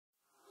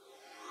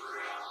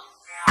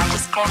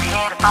can't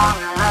hit it fall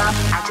in love.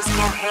 I just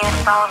can't hit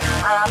it fall in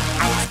love.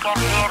 I just can't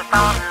hit it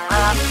fall in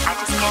love. I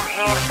just can't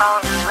hit it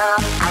fall in love.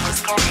 I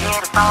just can't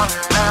hit it fall in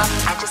love.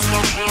 I just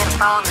can't hit it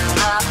fall in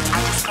love. I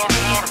just can't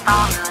hit it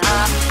fall in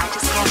love. I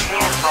just can't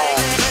hit it fall.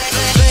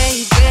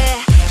 Baby,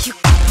 you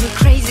got me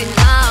crazy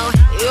now.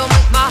 You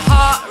make my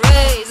heart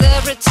race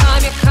every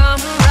time you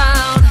come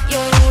around.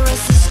 You're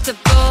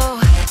irresistible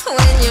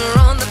when you're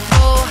on the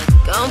floor.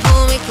 Come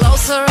pull me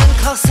closer and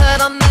closer,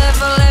 don't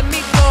never let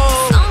me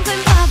go. Something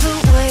about the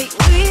way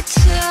we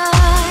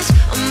touch,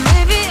 or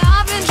maybe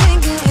I've been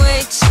drinking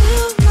way too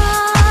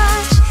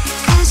much.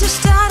 'Cause you're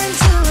starting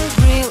to look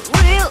real,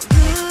 real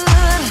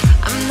good.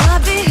 I'm not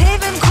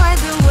behaving quite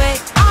the way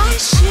I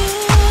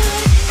should.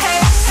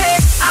 Hey, hey,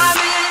 I've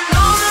been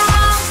on the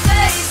wrong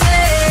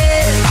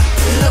places,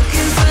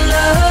 looking for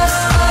love.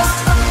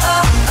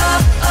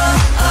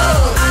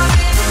 I've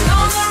been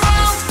on the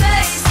wrong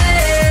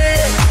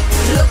places,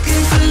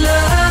 looking for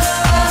love.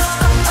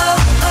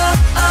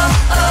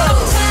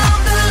 Tell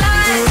the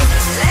line,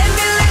 let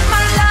me live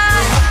my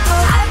life.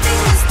 I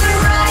think it's the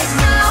right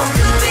now,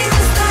 could be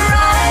this the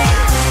right.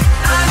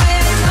 I've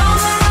been on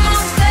the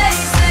wrong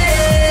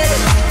places,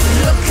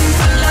 looking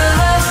for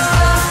love.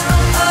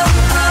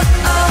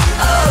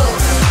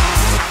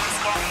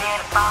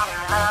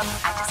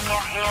 I just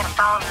can't hit it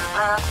fall in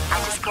love. I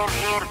just can't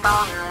hit it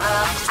fall in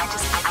love.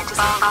 I just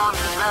fall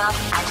in love.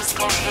 I just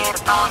can't hit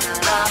it fall in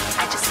love.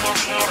 I just can't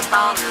hit it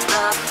fall in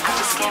love. I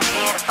just can't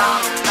hit it fall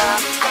in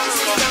love.